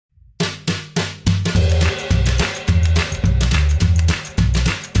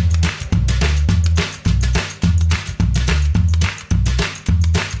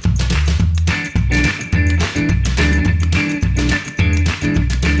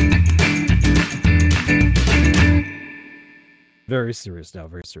Very serious now,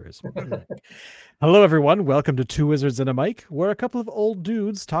 very serious. Hello, everyone. Welcome to Two Wizards and a Mic, where a couple of old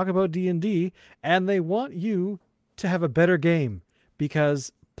dudes talk about D&D, and they want you to have a better game,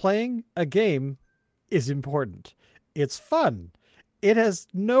 because playing a game is important. It's fun. It has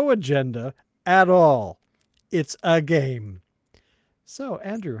no agenda at all. It's a game. So,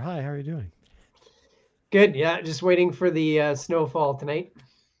 Andrew, hi, how are you doing? Good. Yeah, just waiting for the snowfall tonight.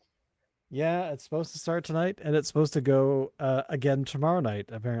 Yeah, it's supposed to start tonight, and it's supposed to go again tomorrow night,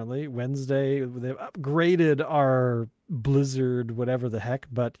 apparently. Wednesday, they've upgraded our blizzard, whatever the heck,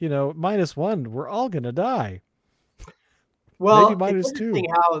 but, -1, we're all going to die. Maybe Well, it's -2. interesting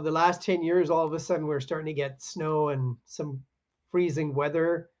how the last 10 years, all of a sudden, we're starting to get snow and some freezing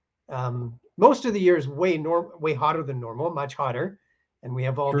weather. Most of the year is way hotter than normal, much hotter, and we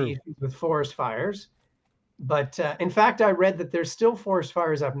have all the True. issues with forest fires. But in fact, I read that there's still forest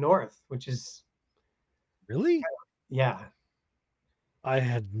fires up north, which is Really? yeah. I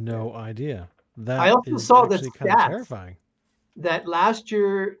had no idea. I That also is saw the actually kind of stats terrifying. that last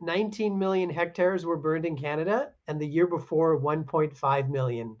year 19 million hectares were burned in Canada, and the year before 1.5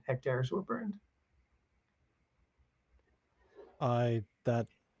 million hectares were burned. That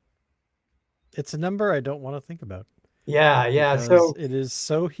it's a number I don't want to think about Yeah. because So, it is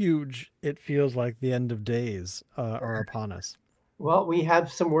so huge, it feels like the end of days are upon us. well, we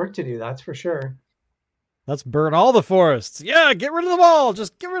have some work to do, that's for sure. Let's burn all the forests. Yeah, get rid of them all.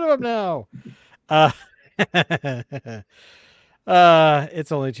 Just get rid of them now. Uh,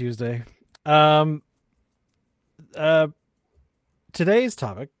 it's only Tuesday. Um, uh, Today's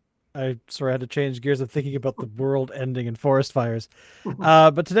topic. I sort of had to change gears of thinking about the world ending in forest fires.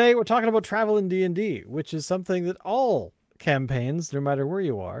 But today we're talking about travel in D&D, which is something that all campaigns, no matter where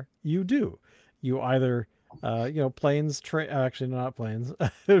you are, you do. You either, planes, actually not planes.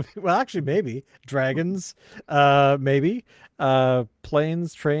 Well, actually, maybe dragons, maybe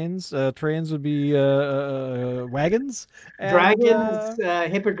planes, trains. Trains would be wagons, and Dragons,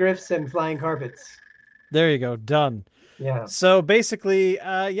 hippogriffs, and flying carpets. there you go, done. Yeah. So basically,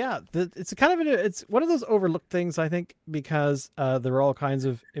 it's it's one of those overlooked things, I think, because there are all kinds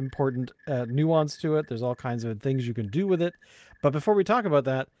of important nuance to it. There's all kinds of things you can do with it. But before we talk about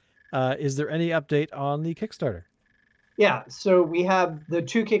that, is there any update on the Kickstarter? Yeah, so we have the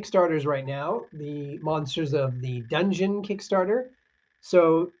two Kickstarters right now, the Monsters of the Dungeon Kickstarter.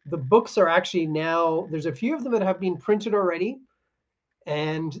 So the books are actually now, there's a few of them that have been printed already,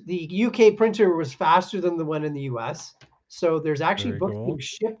 and the UK printer was faster than the one in the US. So there's actually Very books being cool.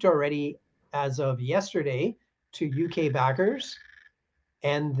 shipped already as of yesterday to UK backers.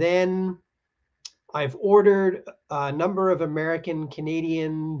 And then I've ordered a number of American,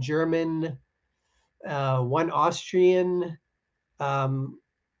 Canadian, German, one Austrian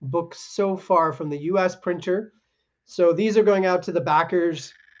books so far from the US printer. So these are going out to the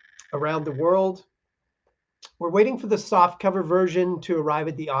backers around the world. We're waiting for the soft cover version to arrive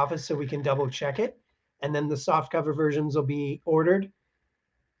at the office so we can double check it. And then the soft cover versions will be ordered.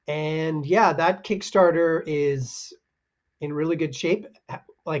 And yeah, that Kickstarter is in really good shape.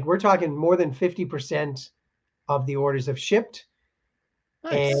 Like we're talking more than 50% of the orders have shipped.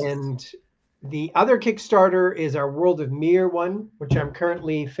 Nice. And the other Kickstarter is our World of Mir one, which I'm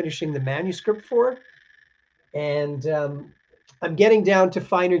currently finishing the manuscript for. And I'm getting down to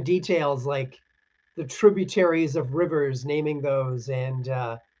finer details like the tributaries of rivers, naming those, and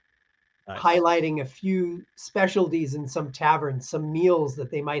Nice. highlighting a few specialties in some taverns, some meals that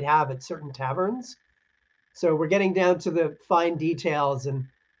they might have at certain taverns. So we're getting down to the fine details, and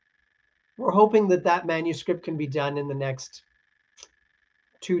we're hoping that that manuscript can be done in the next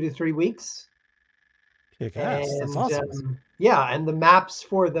 2 to 3 weeks. Kick ass. That's And awesome. yeah, and the maps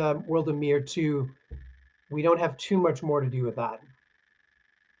for the World of Mir 2, we don't have too much more to do with that.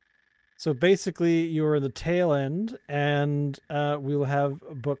 So basically, you're in the tail end, and we will have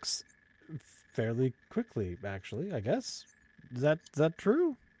books fairly quickly. Actually, I guess is that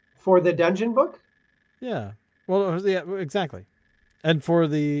true? For the dungeon book? Yeah. Well, yeah, exactly. And for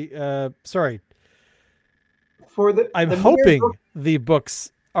the sorry, For the I'm Mir book, hoping the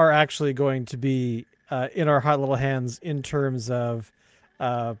books are actually going to be in our hot little hands in terms of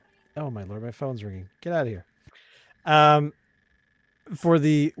oh my lord, my phone's ringing. Get out of here. Um, for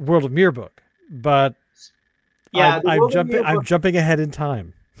the World of Mir book, but yeah, the I'm World of jumping Mir I'm book, jumping ahead in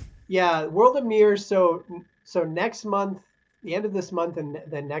time. yeah, World of Mir. So next month, the end of this month, and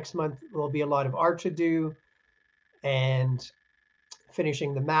then next month will be a lot of art to do, and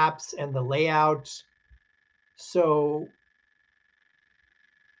finishing the maps and the layout. So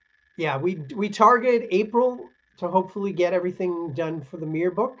yeah, we targeted April to hopefully get everything done for the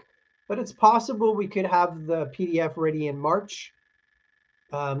Mir book, but it's possible we could have the PDF ready in March.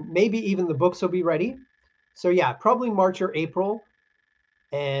 Maybe even the books will be ready. So yeah, probably March or April,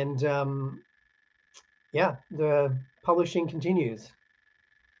 and yeah, the publishing continues.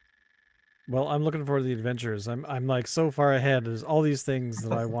 Well, I'm looking forward to the adventures. I'm like so far ahead. There's all these things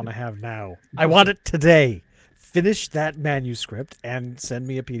that I want to have now. I want it today. Finish that manuscript and send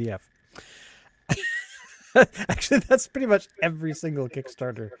me a PDF. Actually, that's pretty much every single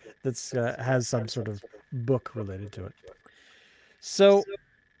Kickstarter that's has some sort of book related to it. So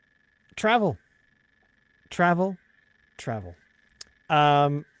travel, travel, travel.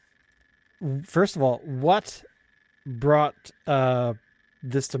 Um, First of all, what brought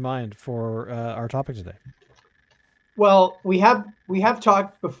this to mind for our topic today? Well, we have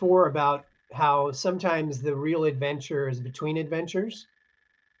talked before about how sometimes the real adventure is between adventures,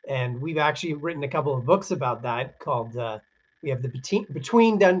 and we've actually written a couple of books about that. Called we have the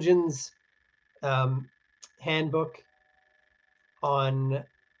Between Dungeons um, handbook on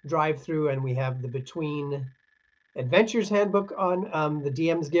drive through, and we have the Between Adventures handbook on the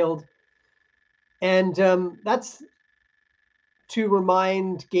DM's Guild, and that's to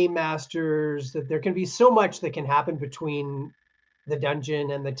remind game masters that there can be so much that can happen between the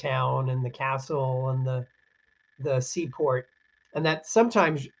dungeon and the town and the castle and the seaport, and that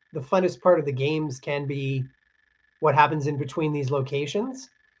sometimes the funnest part of the games can be what happens in between these locations.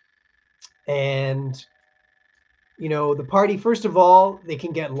 And the party, first of all, they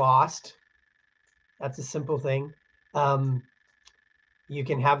can get lost. That's a simple thing. um, you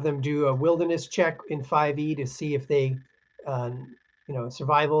can have them do a wilderness check in 5e to see if they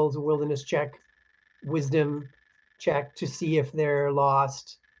survival is a wilderness check, wisdom check to see if they're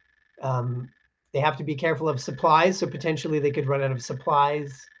lost. um, they have to be careful of supplies, so potentially they could run out of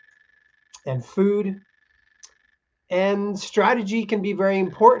supplies and food. And strategy can be very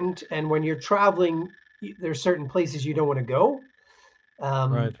important. And when you're traveling, there's certain places you don't want to go.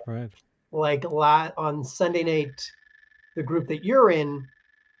 Um, Right, right. like on Sunday night, the group that you're in,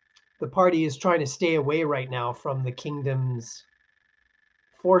 the party is trying to stay away right now from the kingdom's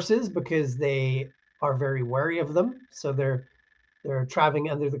forces because they are very wary of them. So they're traveling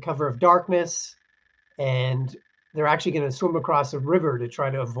under the cover of darkness, and they're actually going to swim across a river to try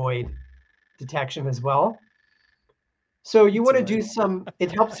to avoid detection as well. So you That's want to do right. some,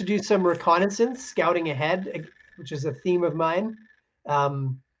 it helps to do some reconnaissance, scouting ahead, which is a theme of mine.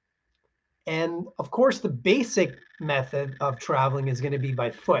 Um, and of course, the basic method of traveling is going to be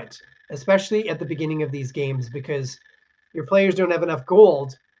by foot, especially at the beginning of these games, because your players don't have enough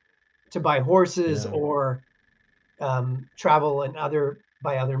gold to buy horses Yeah, or travel and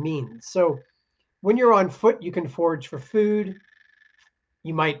by other means. So when you're on foot, you can forage for food.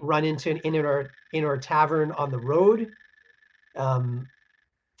 You might run into an inn or tavern on the road. Um,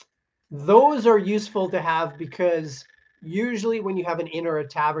 those are useful to have because usually when you have an inn or a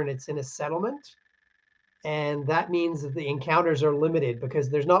tavern, it's in a settlement. And that means that the encounters are limited because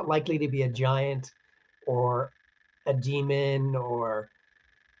there's not likely to be a giant or a demon or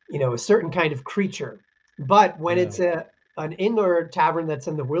a certain kind of creature. But when yeah, it's an inn or a tavern that's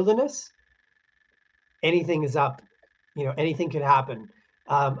in the wilderness, anything is up. Anything could happen.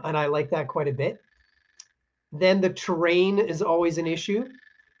 And I like that quite a bit. Then the terrain is always an issue.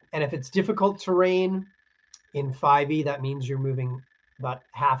 And if it's difficult terrain in 5e, that means you're moving about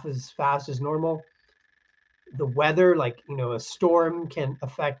half as fast as normal. The weather, like, a storm can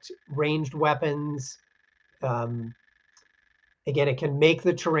affect ranged weapons. Um, Again, it can make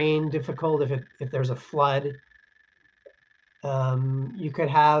the terrain difficult if there's a flood. You could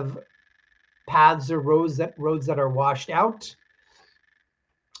have paths or roads that are washed out,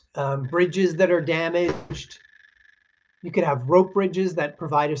 bridges that are damaged. You could have rope bridges that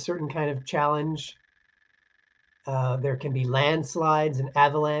provide a certain kind of challenge. There can be landslides and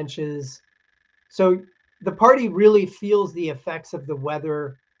avalanches. So the party really feels the effects of the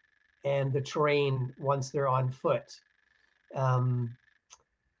weather and the terrain once they're on foot. Um,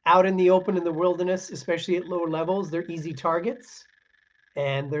 Out in the open in the wilderness, especially at lower levels, they're easy targets.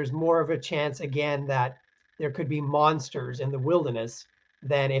 And there's more of a chance, again, that there could be monsters in the wilderness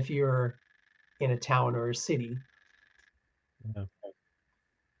than if you're in a town or a city. yeah.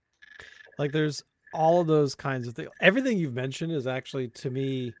 Like there's all of those kinds of things. Everything you've mentioned is actually to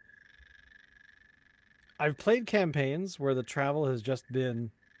me. I've played campaigns where the travel has just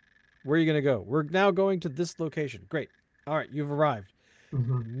been, where are you going to go? We're now going to this location. Great. All right, you've arrived.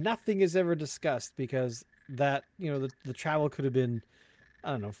 Mm-hmm. Nothing is ever discussed because that, the travel could have been,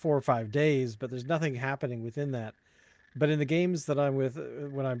 I don't know, 4 or 5 days, but there's nothing happening within that. But in the games that I'm with,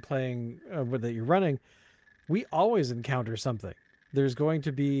 when I'm playing, that you're running, we always encounter something. There's going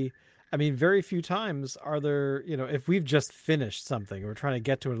to be I mean, very few times are there, if we've just finished something, we're trying to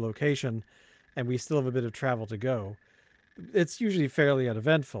get to a location and we still have a bit of travel to go, it's usually fairly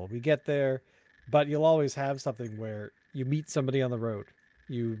uneventful. We get there, but you'll always have something where you meet somebody on the road.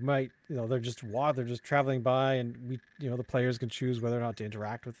 You might, they're just traveling by, and the players can choose whether or not to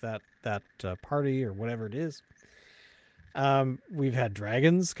interact with that party or whatever it is. We've had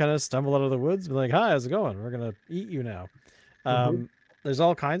dragons kind of stumble out of the woods, be like, "Hi, how's it going? We're gonna eat you now." Hmm. Um, there's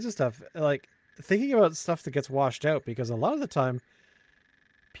all kinds of stuff, like thinking about stuff that gets washed out, because a lot of the time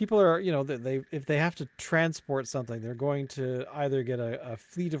people are, they if they have to transport something, they're going to either get a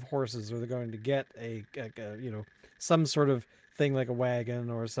fleet of horses, or they're going to get some sort of thing like a wagon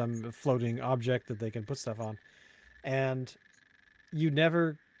or some floating object that they can put stuff on. And you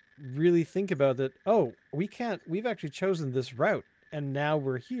never really think about that. Oh, we've actually chosen this route, and now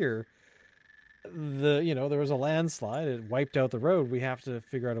we're here. There was a landslide, it wiped out the road, we have to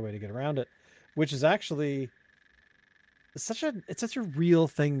figure out a way to get around it, which is actually such a real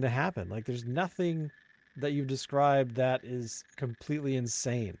thing to happen. Like, there's nothing that you've described that is completely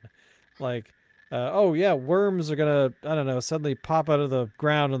insane. Like, oh yeah, worms are gonna, I don't know, suddenly pop out of the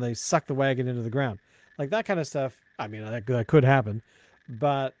ground and they suck the wagon into the ground. Like that kind of stuff. I mean, that could happen,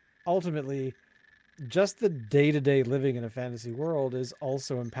 but ultimately, just the day to day living in a fantasy world is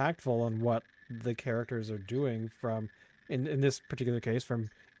also impactful on what the characters are doing, from, in this particular case, from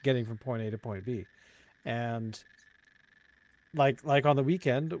getting from point A to point B. And like on the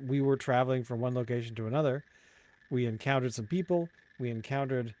weekend, we were traveling from one location to another. We encountered some people. We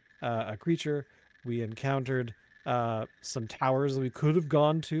encountered a creature. We encountered some towers that we could have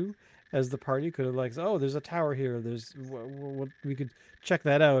gone to, as the party could have, like, oh, there's a tower here. There's what we could check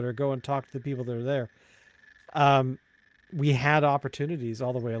that out, or go and talk to the people that are there. Um, we had opportunities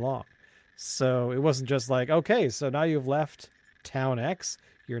all the way along, so it wasn't just like, okay, so now you've left town X,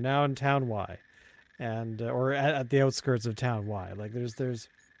 you're now in town Y, and or at the outskirts of town Y. Like, there's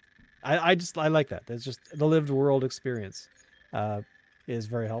I like that. It's just the lived world experience uh, is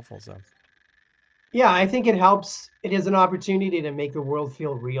very helpful. So Yeah, I think it helps. It is an opportunity to make the world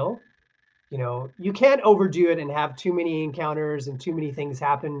feel real. You can't overdo it and have too many encounters and too many things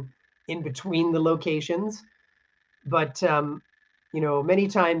happen in between the locations. But many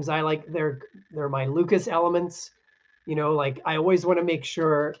times I like they're my Lucas elements. Like I always want to make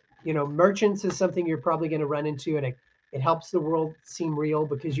sure, merchants is something you're probably going to run into, and it helps the world seem real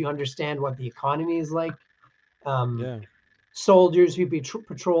because you understand what the economy is like. Um, yeah, Soldiers who'd be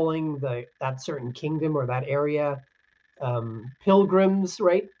patrolling that certain kingdom or that area. Pilgrims,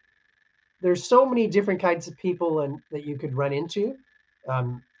 right? There's so many different kinds of people and that you could run into.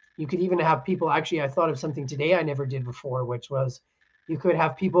 Um, you could even have people. Actually, I thought of something today I never did before, which was you could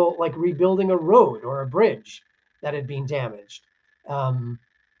have people like rebuilding a road or a bridge that had been damaged. Um,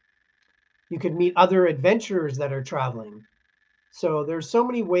 you could meet other adventurers that are traveling. So there's so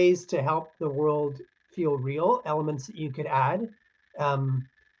many ways to help the world feel real, elements that you could add. Um,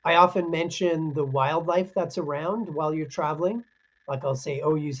 I often mention the wildlife that's around while you're traveling. Like I'll say,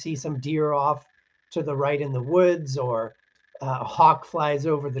 oh, you see some deer off to the right in the woods, or a hawk flies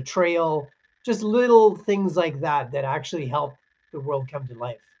over the trail. Just little things like that that actually help the world come to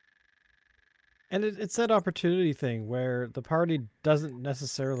life. and it's that opportunity thing where the party doesn't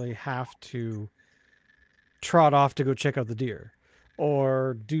necessarily have to trot off to go check out the deer,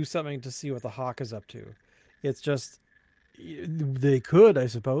 or do something to see what the hawk is up to. It's just, they could, I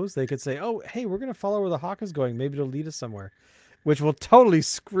suppose, they could say, "Oh, hey, we're gonna follow where the hawk is going. Maybe it'll lead us somewhere," which will totally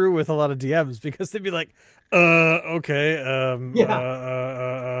screw with a lot of DMs, because they'd be like, okay,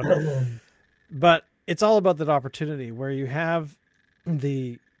 Yeah. but it's all about that opportunity where you have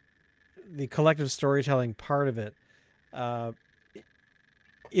the collective storytelling part of it. Uh,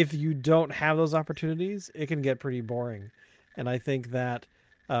 if you don't have those opportunities, it can get pretty boring, and I think that,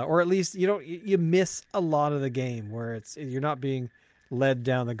 or at least you miss a lot of the game where you're not being led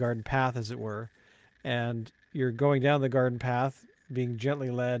down the garden path, as it were, and you're going down the garden path being gently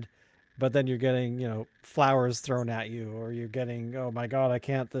led, but then you're getting, flowers thrown at you, or you're getting, oh my god, I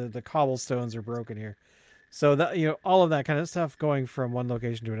can't, the cobblestones are broken here. So that, all of that kind of stuff going from one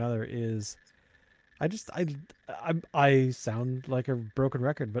location to another is, I just I sound like a broken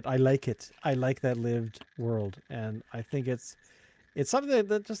record, but I like it. I like that lived world, and I think it's something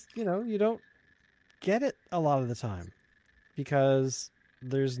that just, you don't get it a lot of the time, because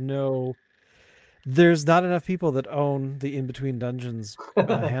there's no there's not enough people that own the In Between Dungeons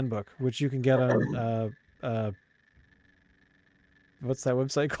handbook, which you can get on what's that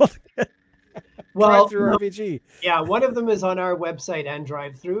website called? Drive Well, Through RPG. yeah, one of them is on our website and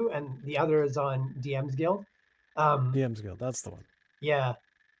drive through, and the other is on DM's Guild. Um, DM's Guild, that's the one. yeah,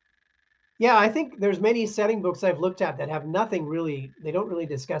 Yeah, I think there's many setting books I've looked at that have nothing really. They don't really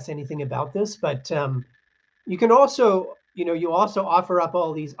discuss anything about this, but you can also, you also offer up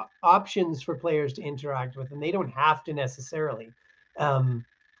all these options for players to interact with, and they don't have to necessarily. Um,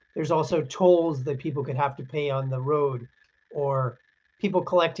 there's also tolls that people could have to pay on the road, or people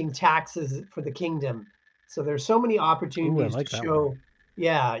collecting taxes for the kingdom. So there's so many Ooh, I opportunities to like that one. show.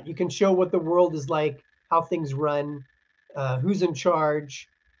 Yeah, you can show what the world is like, how things run, who's in charge,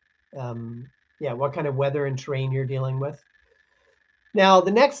 um, yeah, what kind of weather and terrain you're dealing with. Now,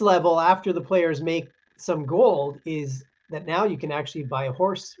 the next level after the players make some gold is that now you can actually buy a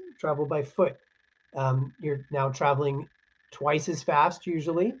horse, travel by foot. You're now traveling twice as fast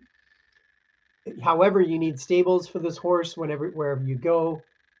usually. However, you need stables for this horse wherever you go.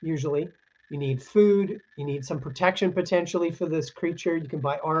 Usually, you need food. You need some protection potentially for this creature. You can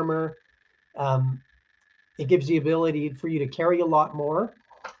buy armor. Um, it gives the ability for you to carry a lot more.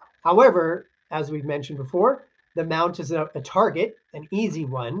 However, as we've mentioned before, the mount is a target, an easy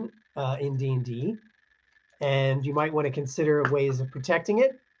one in D&D, and you might want to consider ways of protecting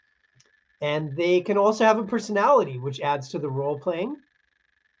it. And they can also have a personality, which adds to the role playing.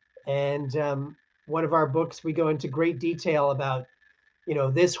 And one of our books, we go into great detail about,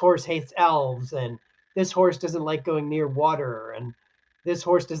 this horse hates elves, and this horse doesn't like going near water, and this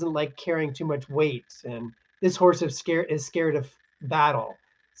horse doesn't like carrying too much weight, and this horse is scared of battle.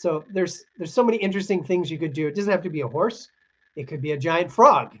 So there's so many interesting things you could do. It doesn't have to be a horse. It could be a giant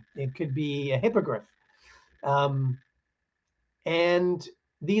frog. It could be a hippogriff. Um, and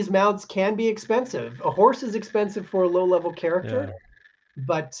these mounts can be expensive. A horse is expensive for a low level character, Yeah.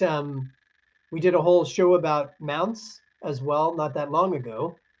 but we did a whole show about mounts as well not that long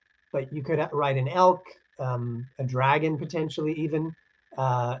ago. But you could ride an elk, a dragon potentially even,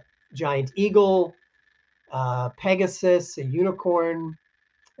 giant eagle, Pegasus, a unicorn.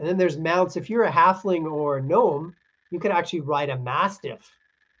 And then there's mounts. If you're a halfling or a gnome, you could actually ride a mastiff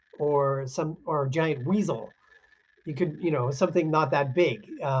or a giant weasel. You could, something not that big.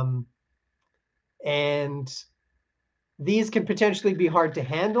 And these can potentially be hard to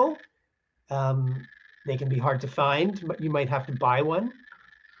handle. Um, they can be hard to find. You might have to buy one.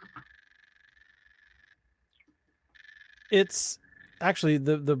 It's actually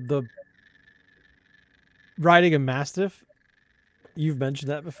the riding a mastiff. You've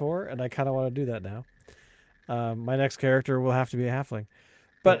mentioned that before, and I kind of want to do that now. My next character will have to be a halfling. Yeah.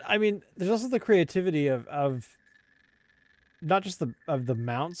 But I mean, there's also the creativity of not just the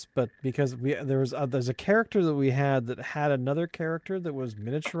mounts, but because there's a character that we had that had another character that was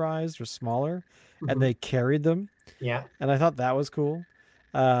miniaturized or smaller, and Mm-hmm. they carried them, Yeah. and I thought that was cool.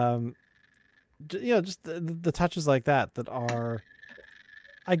 Um, just the touches like that that are,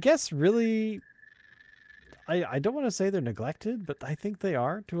 I guess, really. I don't want to say they're neglected, but I think they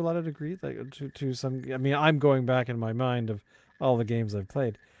are to a lot of degree. Like to some, I mean, I'm going back in my mind of all the games I've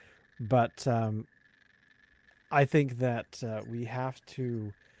played, but I think that we have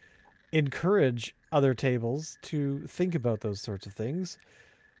to encourage other tables to think about those sorts of things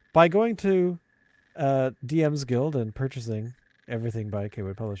by going to DM's Guild and purchasing everything by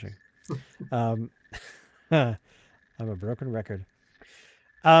Kwood Publishing. Um, I'm a broken record.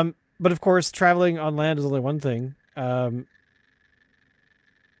 But of course, traveling on land is only one thing.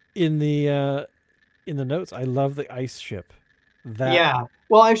 In the uh, in the notes, I love the ice ship. That Yeah.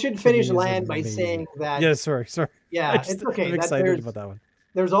 Well, I should to finish me is land by amazing. saying that, Yeah, sorry. yeah, it's I'm okay that excited there's about that one.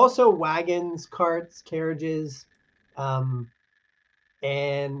 there's also wagons, carts, carriages, um,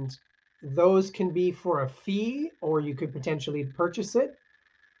 and those can be for a fee, or you could potentially purchase it.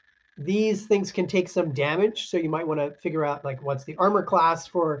 These things can take some damage, so you might want to figure out like what's the armor class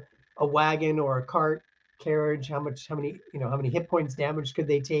for a wagon or a cart carriage, how many hit points damage could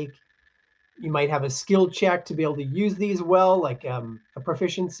they take. You might have a skill check to be able to use these well, like a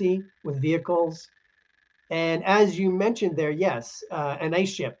proficiency with vehicles. And as you mentioned there, yes, an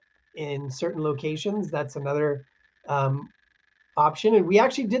ice ship in certain locations, that's another um, option. And we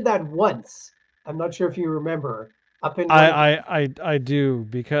actually did that once. I'm not sure if you remember, up in one of I do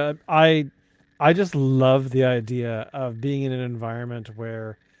because I just love the idea of being in an environment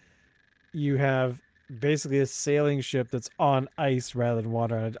where you have basically a sailing ship that's on ice rather than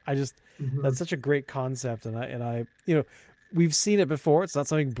water. And I just Mhm. that's such a great concept, and I we've seen it before. It's not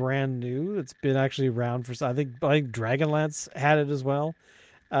something brand new. It's been actually around for I think Dragonlance had it as well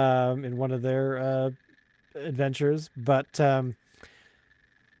in one of their adventures. But I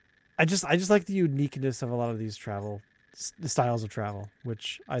just like the uniqueness of a lot of these styles of travel,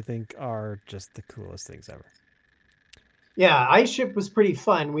 which I think are just the coolest things ever. Yeah, ice ship was pretty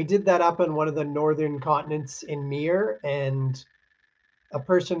fun. We did that up on one of the northern continents in Mir, and a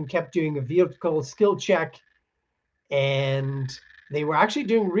person kept doing a vehicle skill check, and they were actually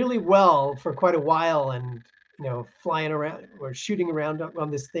doing really well for quite a while, and flying around or shooting around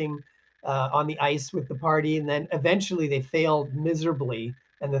on this thing on the ice with the party, and then eventually they failed miserably,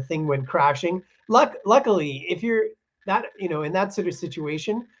 and the thing went crashing. Luckily, if you're that in that sort of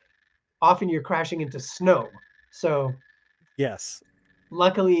situation, often you're crashing into snow. So Yes.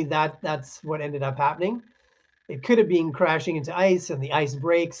 luckily that's what ended up happening. It could have been crashing into ice, and the ice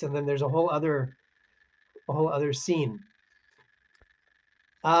breaks, and then there's a whole other scene.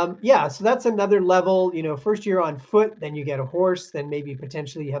 Yeah, so that's another level. First you're on foot, then you get a horse, then maybe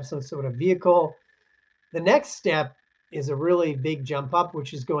potentially you have some sort of vehicle. The next step is a really big jump up,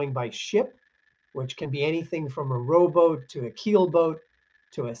 which is going by ship, which can be anything from a rowboat to a keelboat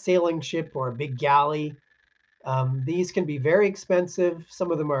to a sailing ship or a big galley. These can be very expensive.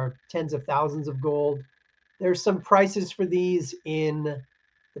 Some of them are tens of thousands of gold. There's some prices for these in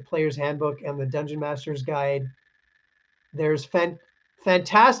the Player's Handbook and the Dungeon Master's Guide. There's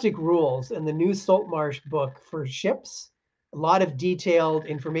fantastic rules in the new Saltmarsh book for ships. A lot of detailed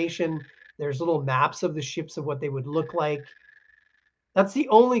information. There's little maps of the ships of what they would look like. That's the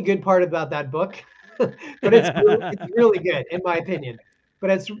only good part about that book, but it's really good in my opinion.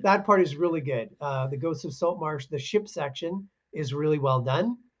 But that part is really good. The Ghosts of Saltmarsh, the ship section is really well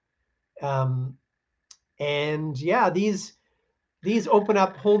done. Um, and yeah, these open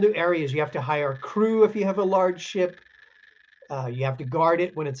up whole new areas. You have to hire a crew if you have a large ship. You have to guard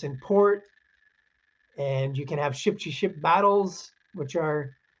it when it's in port, and you can have ship-to-ship battles, which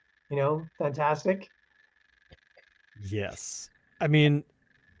are, fantastic. Yes. I mean,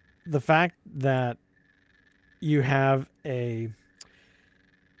 the fact that you have a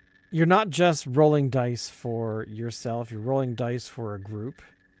you're not just rolling dice for yourself, you're rolling dice for a group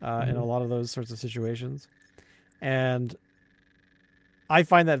in a Mhm. lot of those sorts of situations. And I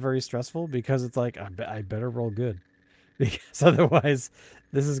find that very stressful because it's like, I better roll good. Because otherwise,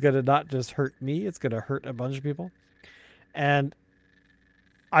 this is going to not just hurt me, it's going to hurt a bunch of people. And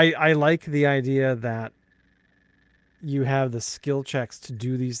I like the idea that you have the skill checks to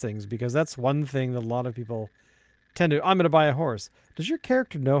do these things because that's one thing that a lot of people tend to. I'm going to buy a horse. Does your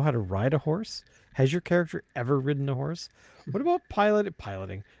character know how to ride a horse? Has your character ever ridden a horse? What about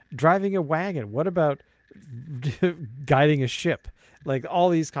piloting, driving a wagon? What about guiding a ship? Like all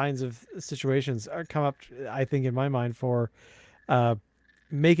these kinds of situations are come up, I think, in my mind for uh,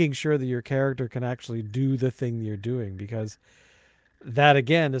 making sure that your character can actually do the thing you're doing because that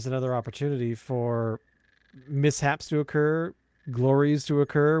again is another opportunity for mishaps to occur, glories to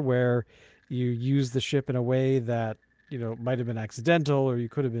occur, where you use the ship in a way that might have been accidental or you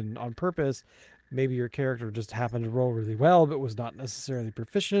could have been on purpose. Maybe your character just happened to roll really well, but was not necessarily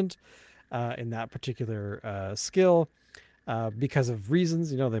proficient in that particular skill because of reasons.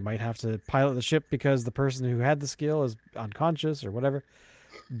 They might have to pilot the ship because the person who had the skill is unconscious or whatever.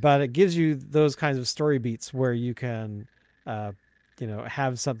 But it gives you those kinds of story beats where you can uh,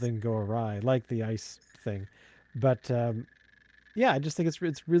 have something go awry, like the ice thing. But yeah, I just think it's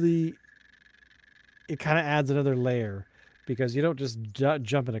really it kind of adds another layer because you don't just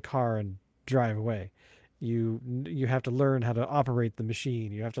jump in a car and drive away. You have to learn how to operate the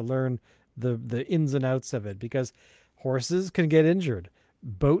machine. You have to learn the ins and outs of it because horses can get injured.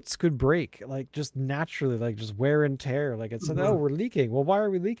 Boats could break, like just naturally, like just wear and tear. Like it's like, oh, Mhm. we're leaking. Well, why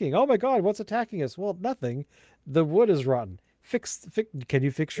are we leaking? Oh my God, what's attacking us? Well, nothing. The wood is rotten. Can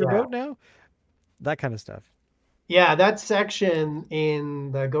you fix your Yeah. boat now? That kind of stuff. Yeah, that section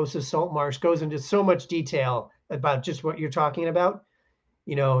in the Ghost of Saltmarsh goes into so much detail about just what you're talking about.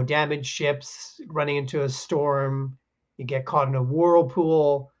 Damaged ships, running into a storm, you get caught in a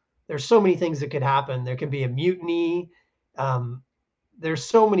whirlpool. There's so many things that could happen. There can be a mutiny. Um, there's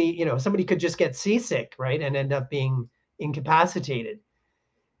so many, somebody could just get seasick, right, and end up being incapacitated.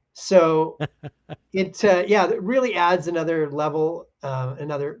 So yeah, it really adds another level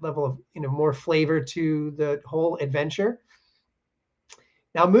of more flavor to the whole adventure.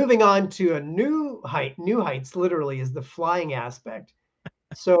 Now, moving on to a new heights literally is the flying aspect.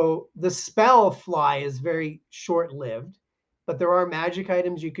 So the spell fly is very short lived, but there are magic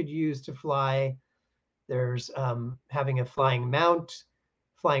items you could use to fly. There's having a flying mount,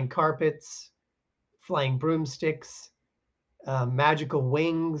 flying carpets, flying broomsticks, magical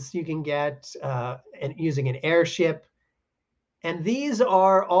wings you can get, and using an airship. And these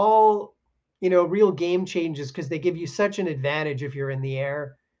are all, real game changes because they give you such an advantage if you're in the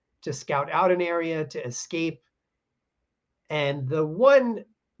air to scout out an area, to escape. And the one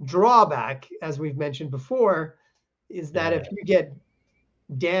drawback, as we've mentioned before, is that Yeah. if you get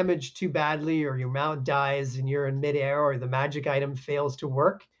damaged too badly or your mount dies and you're in midair or the magic item fails to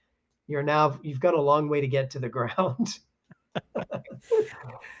work, you've got a long way to get to the ground.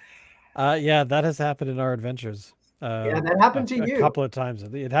 Yeah, that has happened in our adventures. Yeah, that happened to A you. couple of times.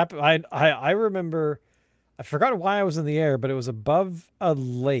 It happened. I remember. I forgot why I was in the air, but it was above a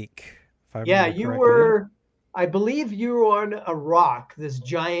lake, if I Yeah, remember correctly. I believe you were on a rock, this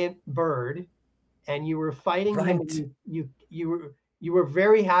giant bird, and you were fighting him, and Right. you were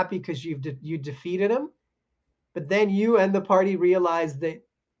very happy because you defeated him. But then you and the party realized that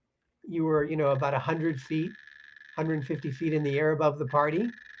you were, about 100 feet, 150 feet in the air above the party,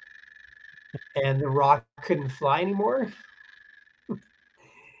 and the rock couldn't fly anymore,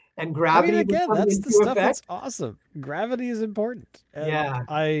 and I mean, gravity was again, coming that's the into stuff effect. that's awesome. Gravity is important, and Yeah,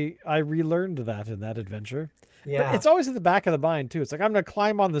 I relearned that in that adventure. But yeah. it's always in the back of the mind too. It's like I'm gonna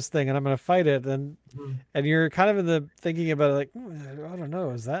climb on this thing and I'm gonna fight it, Mhm. and you're kind of in the thinking about it, like I don't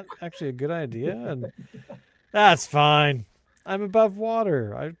know, is that actually a good idea? And that's fine. I'm above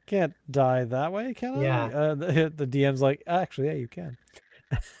water. I can't die that way, can I? Yeah. The DM's like, actually, yeah, you can.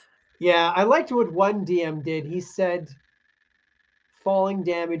 Yeah, I liked what one DM did. He said falling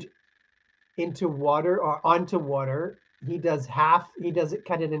damage into water or onto water, he does it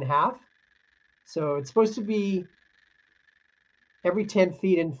cut it in half. So it's supposed to be every 10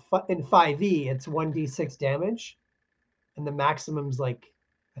 feet in 5e, it's 1d6 damage. And the maximum's like,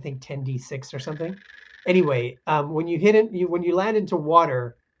 I think 10d6 or something. Anyway, when you hit it, when you land into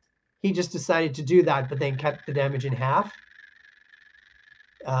water, he just decided to do that, but then cut the damage in half.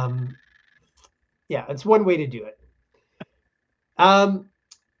 Um, yeah, it's one way to do it. Um,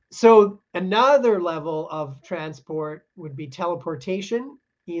 so another level of transport would be teleportation,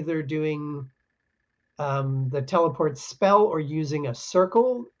 either doing the teleport spell or using a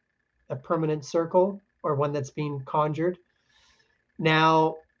circle, a permanent circle, or one that's being conjured.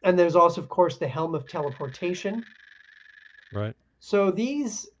 Now, and there's also, of course, the helm of teleportation. Right. So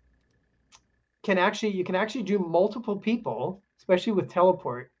these you can actually do multiple people, especially with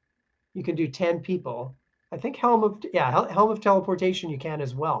teleport. You can do 10 people. I think helm of teleportation you can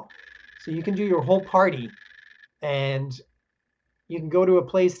as well. So you can do your whole party, and you can go to a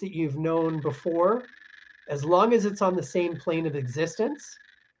place that you've known before, as long as it's on the same plane of existence.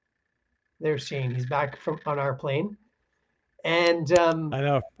 There's Shane. He's back from on our plane, and I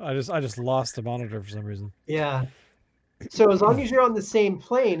know. I just lost the monitor for some reason. yeah. So as long as you're on the same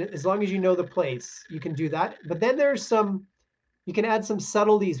plane, as long as you know the place, you can do that. But then there's some you can add some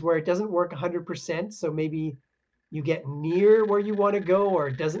subtleties where it doesn't work 100%. So maybe you get near where you want to go, or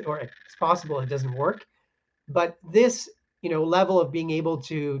it doesn't, or it's possible it doesn't work. But this, level of being able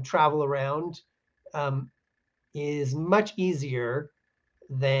to travel around um, is much easier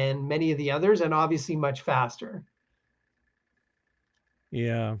than many of the others, and obviously much faster.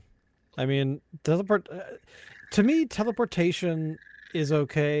 Yeah. I mean, to me, teleportation is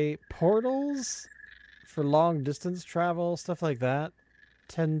okay. Portals for long distance travel, stuff like that,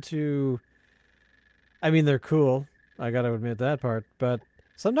 tend to. I mean, they're cool. I got to admit that part, but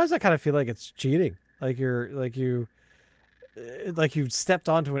sometimes I kind of feel like it's cheating. Like you've stepped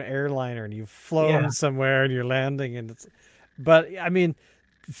onto an airliner and you've Yeah, flown somewhere and you're landing and it's. But I mean,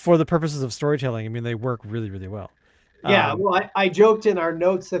 for the purposes of storytelling, I mean, they work really, really well. yeah. Um, Well, I joked in our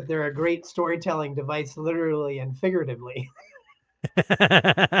notes that they're a great storytelling device, literally and figuratively.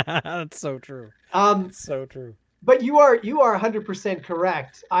 that's so true. Um, That's so true. but you are 100%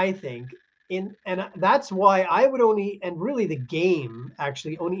 correct, I think. And that's why I would only, and really the game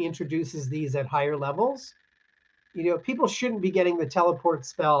actually only introduces these at higher levels. People shouldn't be getting the teleport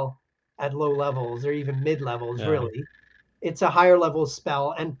spell at low levels or even mid levels, Yeah. really. It's a higher level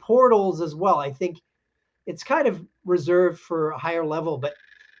spell, and portals as well. I think it's kind of reserved for a higher level, but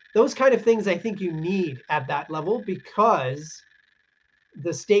those kind of things I think you need at that level because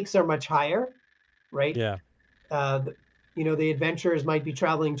the stakes are much higher, right? Yeah. Uh, the adventurers might be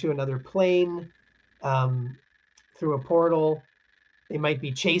traveling to another plane um, through a portal. They might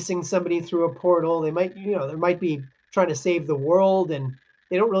be chasing somebody through a portal. There might be trying to save the world, and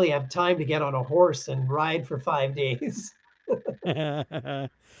they don't really have time to get on a horse and ride for 5 days. I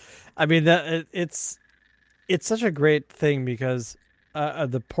mean it's such a great thing because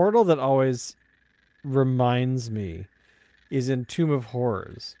the portal that always reminds me is in Tomb of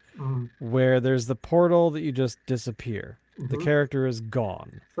Horrors, Mm, where there's the portal that you just disappear. The hmm. character is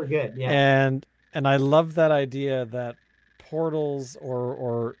gone, For good, yeah, and I love that idea that portals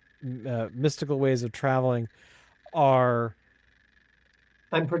or mystical ways of traveling are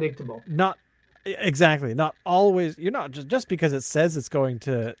unpredictable. not exactly not always. You're not just because it says it's going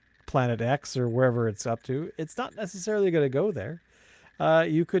to planet X or wherever it's up to. It's not necessarily going to go there.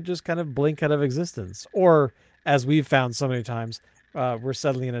 you could just kind of blink out of existence. Or, as we've found so many times, we're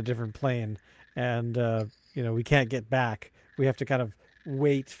suddenly in a different plane, and we can't get back. We have to kind of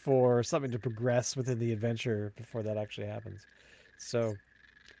wait for something to progress within the adventure before that actually happens. So,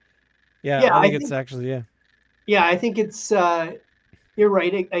 yeah, Yeah, I I think it's think actually yeah, yeah, I think it's you're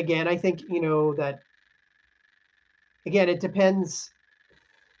right. Again, I think that again it depends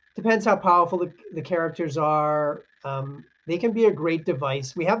how powerful the characters are. They can be a great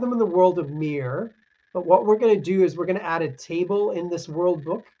device. We have them in the world of Mir, but what we're going to do is we're going to add a table in this world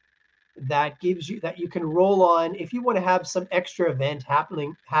book that you can roll on if you want to have some extra event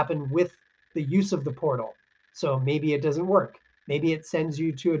happen with the use of the portal. So maybe it doesn't work. Maybe it sends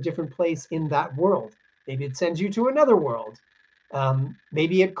you to a different place in that world. Maybe it sends you to another world.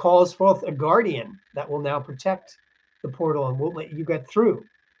 Maybe it calls forth a guardian that will now protect the portal and won't let you get through.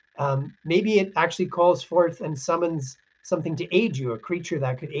 Maybe it actually calls forth and summons something to aid you, a creature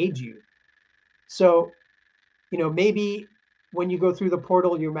that could aid you. So maybe when you go through the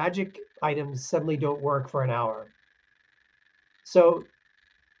portal, your magic items suddenly don't work for an hour. So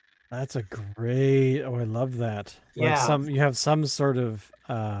that's a great. Oh, I love that. Like yeah, you have some sort of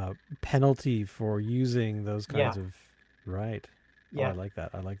penalty for using those yeah, kinds of right. Oh, I yeah, like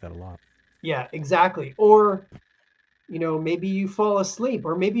that. I like that a lot. yeah, exactly. Or maybe you fall asleep,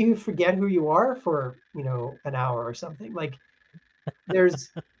 or maybe you forget who you are for an hour or something. Like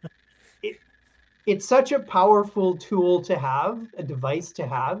there's it, it's such a powerful tool to have, a device to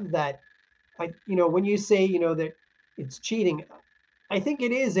have that when you say that it's cheating, I think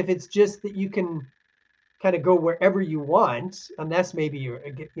it is if it's just that you can kind of go wherever you want, unless maybe you're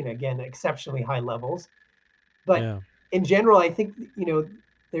again exceptionally high levels. But Yeah. in general, I think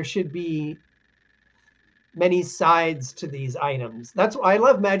there should be many sides to these items. That's why I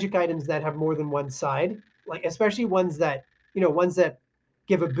love magic items that have more than one side, like especially ones that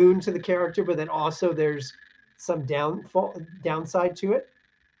give a boon to the character, but then also there's some downside to it.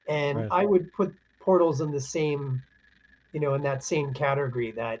 And Right. I would put portals in the same, in that same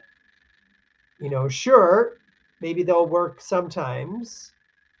category that sure, maybe they'll work sometimes.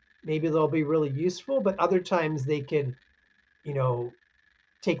 Maybe they'll be really useful, but other times they could, you know,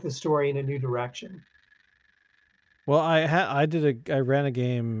 take the story in a new direction. Well, I ran a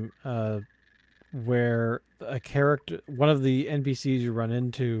game where a character, one of the NPCs you run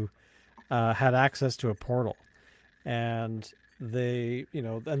into, had access to a portal, and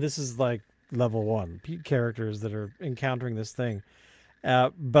and this is like level one characters that are encountering this thing.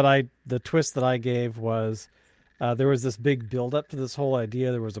 But the twist that I gave was there was this big build up to this whole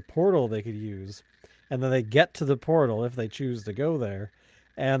idea. There was a portal they could use, and then they get to the portal if they choose to go there,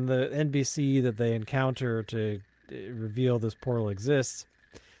 and the NPC that they encounter to reveal this portal exists.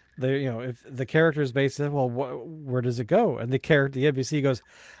 They, if the character is based, well, where does it go? And the NPC goes,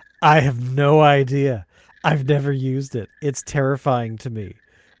 I have no idea. I've never used it. It's terrifying to me,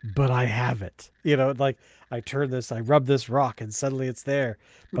 but I have it. Like I rub this rock, and suddenly it's there.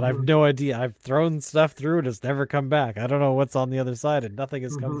 But I've Mm-hmm. no idea. I've thrown stuff through it. It's never come back. I don't know what's on the other side, and nothing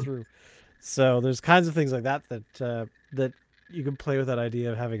has come Mm-hmm. through. So there's kinds of things like that you can play with that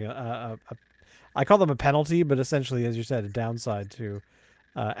idea of having a I call them a penalty, but essentially, as you said, a downside to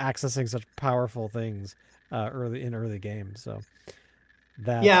accessing such powerful things early games. So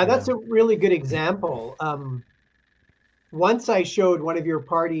that's Yeah, that's a really good example. Once I showed one of your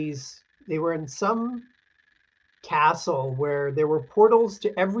parties, they were in some castle where there were portals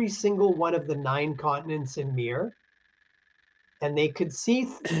to every single one of the 9 continents in Mir, and they could see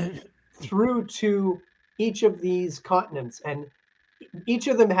through to each of these continents, and each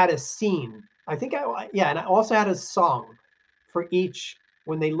of them had a scene. I think yeah, and I also had a song for each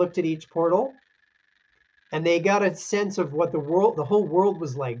when they looked at each portal, and they got a sense of what the whole world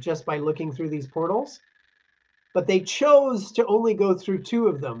was like just by looking through these portals. But they chose to only go through two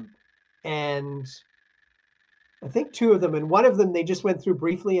of them, and I think two of them, and one of them they just went through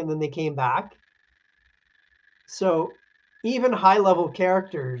briefly and then they came back. So even high level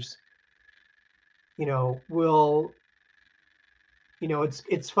characters, will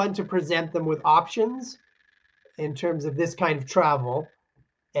it's fun to present them with options in terms of this kind of travel,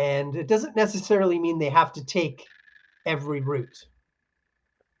 and it doesn't necessarily mean they have to take every route.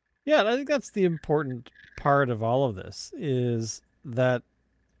 yeah. I think that's the important part of all of this is that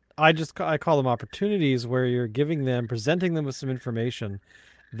I call them opportunities where you're giving them presenting them with some information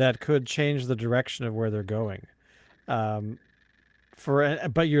that could change the direction of where they're going. Um,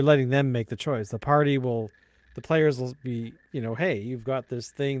 but you're letting them make the choice. The players will be, hey, you've got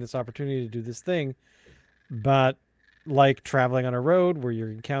this opportunity to do this thing, but like traveling on a road where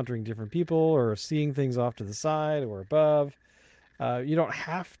you're encountering different people or seeing things off to the side or above, You don't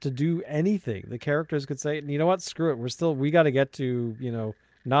have to do anything. The characters could say, you know what, screw it. We got to get to,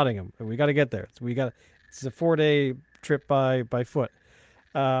 Nottingham. We got to get there. It's a 4 day trip by foot.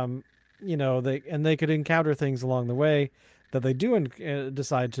 Um, they could encounter things along the way that they do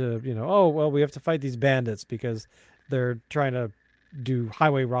decide to, oh, well, we have to fight these bandits because they're trying to do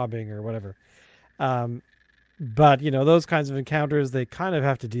highway robbing or whatever. Um, but, those kinds of encounters they kind of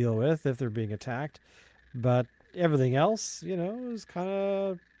have to deal with if they're being attacked. But everything else, is kind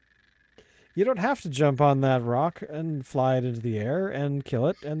of. You don't have to jump on that rock and fly it into the air and kill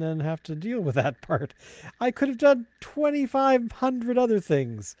it and then have to deal with that part. I could have done 2,500 other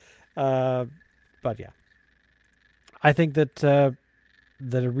things. Uh, but yeah, I think that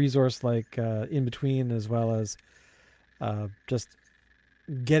a resource like In Between, as well as just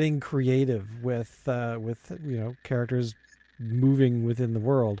getting creative with characters moving within the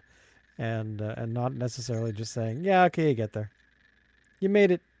world, and not necessarily just saying, yeah, okay, you get there, you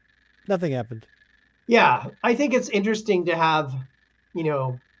made it, nothing happened. Yeah, I think it's interesting to have, you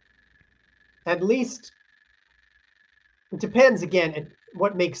know, at least it depends again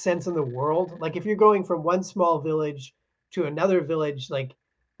what makes sense in the world. Like if you're going from one small village to another village, like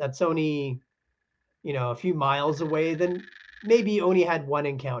that's only, a few miles away, then maybe you only had one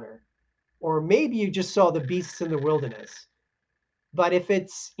encounter. Or maybe you just saw the beasts in the wilderness. But if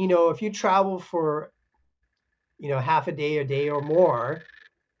it's, if you travel for, half a day or more,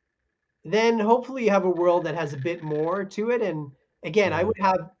 then hopefully you have a world that has a bit more to it. And again, I Yeah, would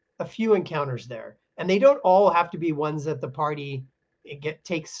have a few encounters there, and they don't all have to be ones that the party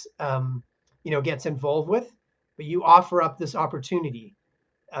gets involved with, but you offer up this opportunity.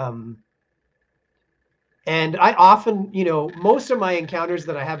 Um, and I often, most of my encounters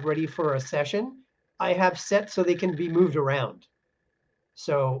that I have ready for a session, I have set so they can be moved around.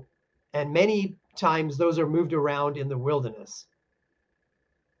 So, and many times those are moved around in the wilderness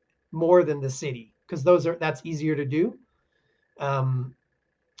more than the city because that's easier to do. Um,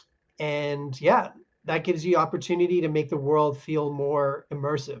 and yeah, that gives you opportunity to make the world feel more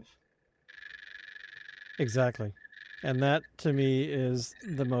immersive. exactly. And that to me is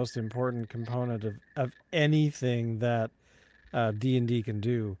the most important component of anything that D&D can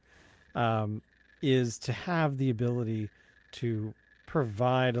do, um, is to have the ability to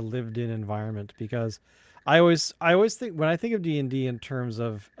provide a lived-in environment. Because I always think, when I think of D&D in terms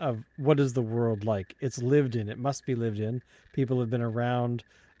of what is the world like, it's lived in. It must be lived in. People have been around,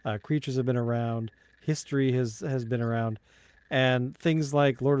 creatures have been around, history has been around, and things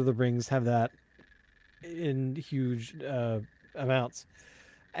like Lord of the Rings have that in huge amounts.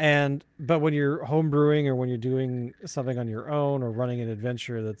 And but when you're homebrewing, or when you're doing something on your own, or running an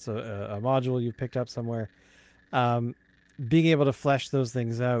adventure that's a module you've picked up somewhere, um, being able to flesh those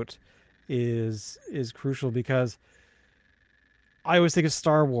things out is crucial. Because I always think of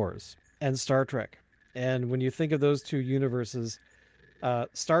Star Wars and Star Trek, and when you think of those two universes,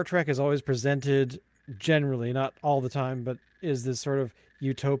 Star Trek is always presented, generally, not all the time, but is this sort of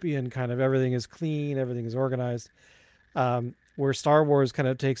utopian kind of, everything is clean, everything is organized, where Star Wars kind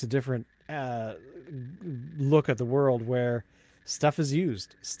of takes a different look at the world, where stuff is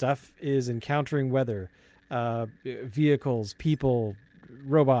used, stuff is encountering weather, vehicles, people,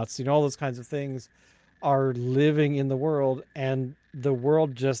 robots, all those kinds of things are living in the world, and the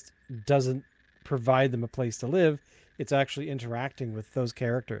world just doesn't provide them a place to live. It's actually interacting with those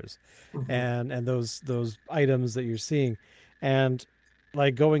characters Mhm. and those items that you're seeing. And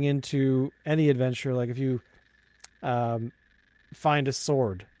like going into any adventure, like if you um, find a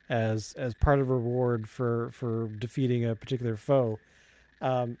sword as part of a reward for defeating a particular foe,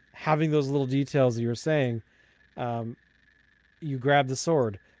 having those little details that you're saying, um, you grab the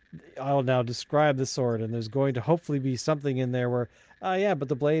sword. I'll now describe the sword, and there's going to hopefully be something in there where, yeah, but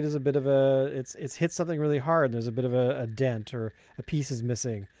the blade is a bit of it's hit something really hard, and there's a bit of a dent, or a piece is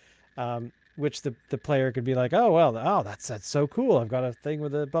missing, which the player could be like, oh well, oh that's so cool. I've got a thing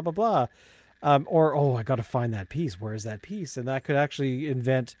with a blah blah blah, or oh, I got to find that piece. Where is that piece? And that could actually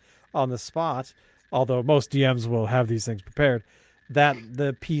invent on the spot. Although most DMs will have these things prepared, that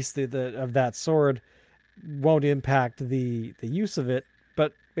the piece of that sword won't impact the use of it,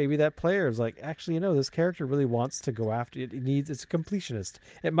 but maybe that player is like, actually, this character really wants to go after it. It's a completionist.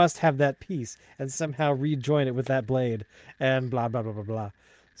 It must have that piece and somehow rejoin it with that blade, and blah blah blah blah blah.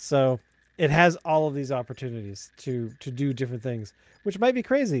 So it has all of these opportunities to do different things, which might be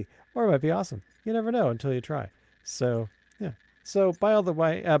crazy or it might be awesome. You never know until you try. So yeah. So by the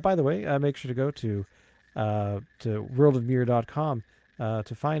way, make sure to go to worldofmirror.com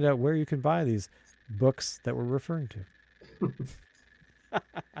to find out where you can buy these books that we're referring to.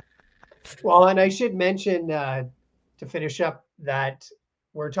 Well, and I should mention to finish up that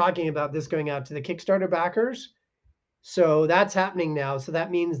we're talking about this going out to the Kickstarter backers. So that's happening now. So that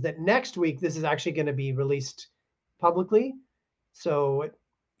means that next week this is actually going to be released publicly. So it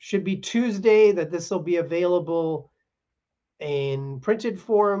should be Tuesday that this will be available in printed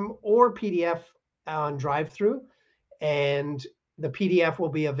form or PDF on drive-through. And the PDF will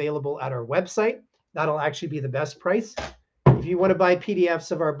be available at our website. That'll actually be the best price. If you want to buy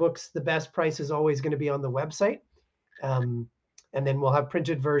PDFs of our books, the best price is always going to be on the website. And then we'll have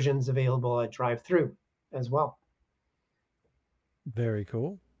printed versions available at drive-through as well. Very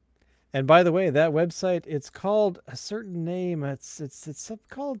cool. And by the way, that website, it's called a certain name. It's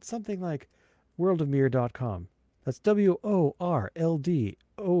called something like worldofmyr.com. That's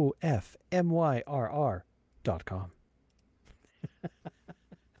WORLDOFMYRR.com.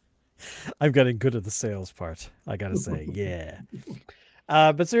 I'm getting good at the sales part, I gotta say. Yeah.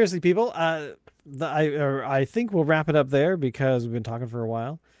 But seriously, people, I think we'll wrap it up there because we've been talking for a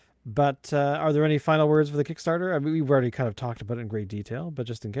while. But are there any final words for the Kickstarter? I mean, we've already kind of talked about it in great detail, but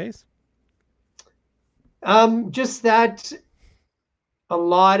just in case. Just that a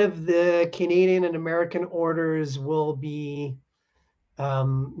lot of the Canadian and American orders will be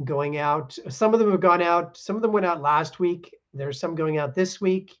going out. Some of them have gone out. Some of them went out last week. There's some going out this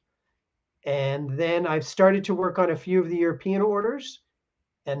week. And then I've started to work on a few of the European orders.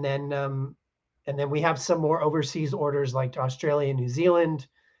 And then we have some more overseas orders like Australia and New Zealand.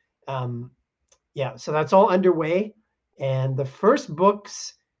 Yeah, so that's all underway. And the first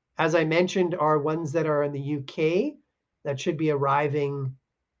books, as I mentioned, are ones that are in the UK that should be arriving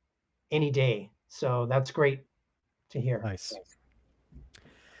any day. So that's great to hear. Nice.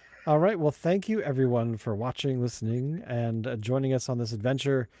 All right. Well, thank you everyone for watching, listening, and joining us on this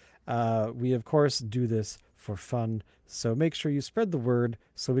adventure. We, of course, do this for fun. So make sure you spread the word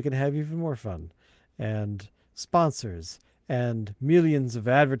so we can have even more fun. And sponsors and millions of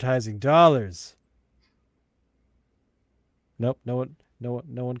advertising dollars. Nope, no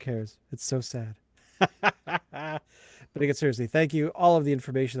one cares. It's so sad. But again, seriously, thank you. All of the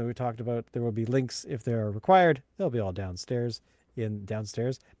information that we talked about, there will be links if they are required. They'll be all downstairs,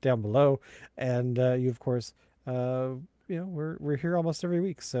 down below, and you, of course, we're here almost every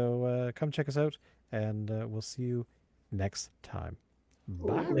week. So come check us out, and we'll see you next time.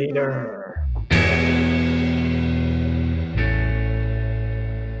 Bye, everybody. Later.